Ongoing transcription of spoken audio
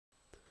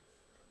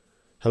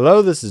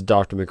Hello, this is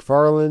Doctor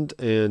McFarland,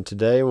 and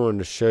today I wanted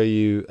to show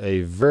you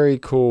a very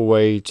cool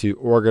way to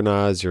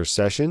organize your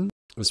session,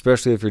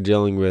 especially if you're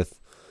dealing with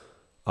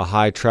a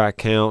high track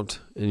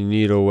count and you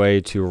need a way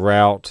to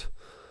route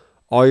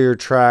all your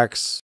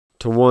tracks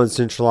to one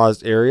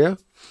centralized area.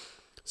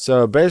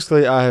 So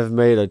basically I have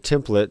made a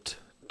template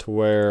to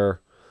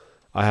where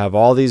I have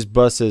all these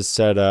buses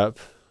set up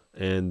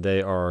and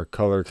they are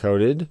color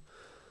coded,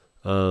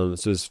 so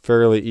it's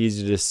fairly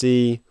easy to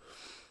see.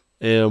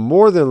 And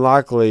more than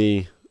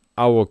likely,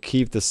 I will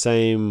keep the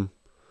same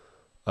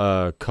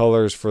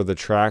colors for the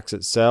tracks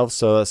itself.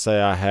 So let's say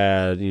I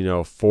had,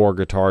 4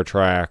 guitar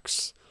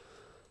tracks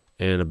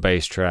and a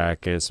bass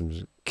track and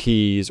some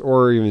keys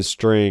or even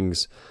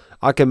strings.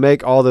 I can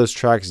make all those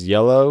tracks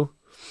yellow.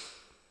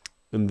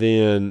 And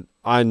then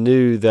I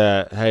knew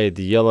that, hey,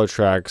 the yellow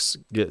tracks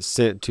get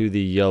sent to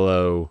the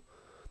yellow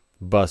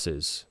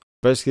buses.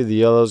 Basically, the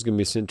yellow is going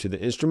to be sent to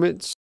the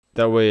instruments.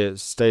 That way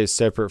it stays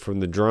separate from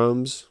the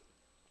drums.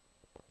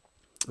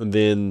 And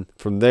then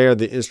from there,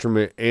 the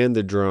instrument and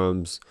the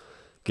drums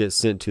get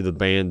sent to the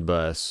band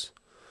bus.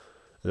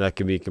 And that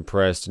can be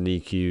compressed and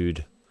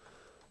EQ'd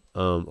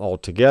all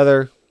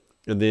together.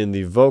 And then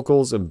the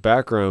vocals and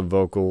background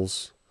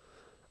vocals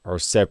are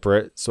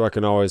separate. So I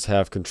can always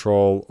have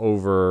control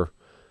over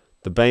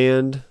the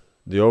band,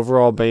 the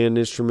overall band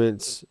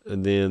instruments,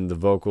 and then the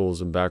vocals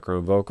and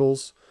background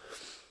vocals.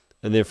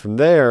 And then from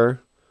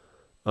there,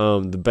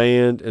 the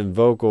band and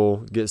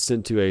vocal get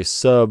sent to a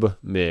sub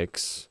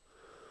mix.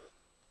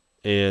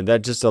 And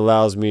that just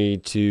allows me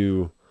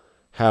to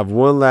have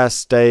one last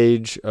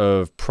stage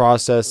of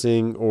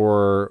processing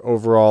or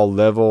overall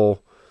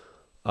level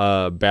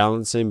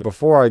balancing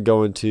before I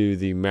go into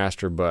the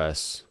master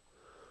bus,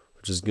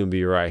 which is going to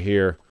be right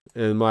here.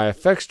 And my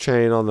effects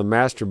chain on the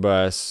master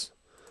bus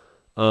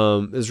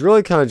is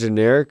really kind of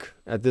generic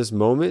at this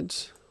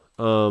moment.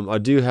 I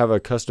do have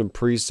a custom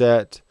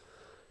preset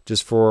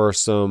just for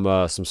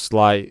some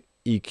slight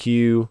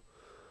EQ,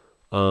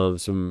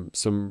 some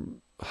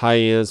high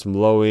end, some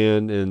low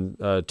end, and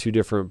 2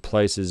 different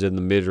places in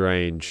the mid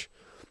range.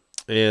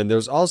 And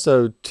there's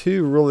also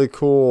 2 really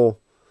cool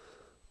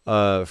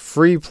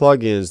free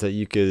plugins that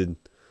you could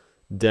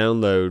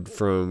download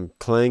from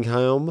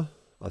Klanghelm.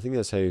 I think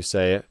that's how you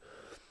say it.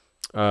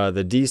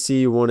 The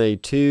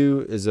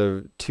DC1A2 is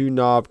a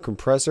 2-knob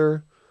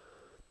compressor.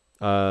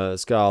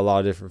 It's got a lot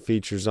of different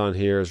features on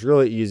here. It's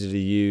really easy to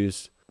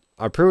use.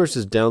 I pretty much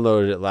just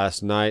downloaded it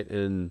last night,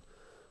 and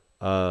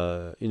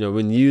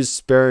when used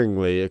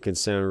sparingly, it can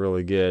sound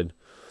really good.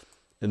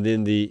 And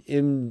then the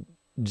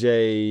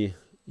MJUC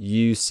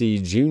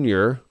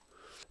Junior,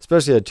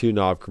 especially a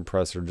 2-knob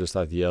compressor, just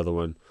like the other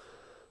one.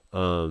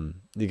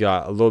 You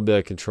got a little bit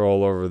of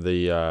control over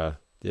the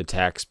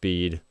attack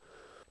speed.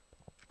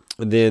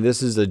 And then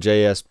this is a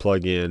JS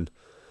plugin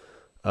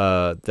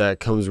that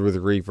comes with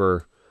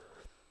Reaper.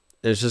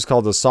 And it's just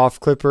called the Soft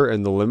Clipper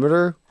and the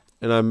Limiter.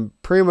 And I'm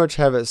pretty much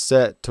have it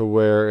set to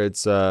where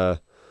it's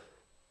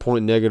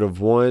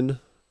 .-1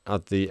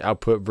 out the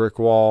output brick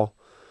wall.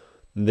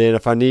 And then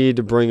if I need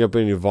to bring up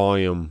any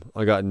volume,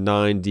 I got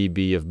 9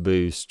 dB of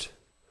boost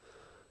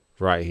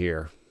right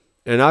here.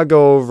 And I'll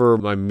go over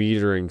my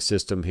metering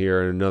system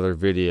here in another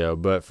video.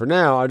 But for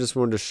now, I just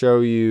wanted to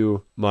show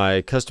you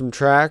my custom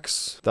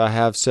tracks that I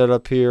have set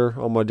up here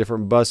on my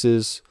different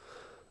buses.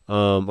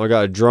 I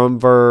got a drum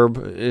verb,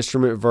 an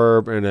instrument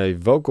verb, and a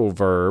vocal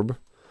verb,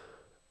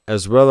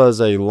 as well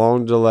as a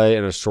long delay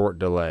and a short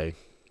delay.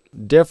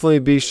 Definitely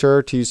be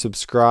sure to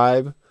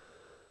subscribe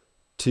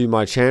to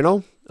my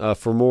channel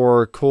for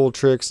more cool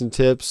tricks and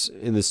tips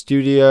in the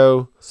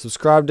studio.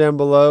 Subscribe down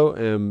below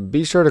and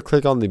be sure to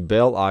click on the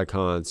bell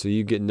icon so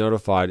you get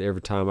notified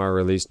every time I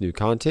release new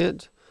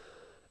content.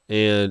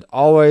 And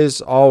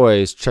always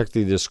check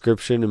the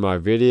description in my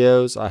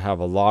videos. I have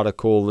a lot of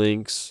cool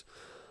links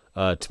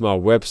to my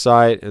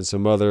website and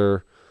some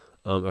other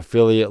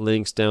affiliate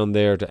links down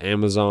there to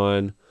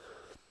Amazon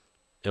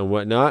and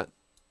whatnot.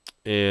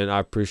 And I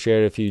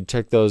appreciate it if you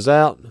check those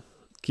out.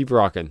 Keep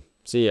rocking.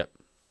 See ya.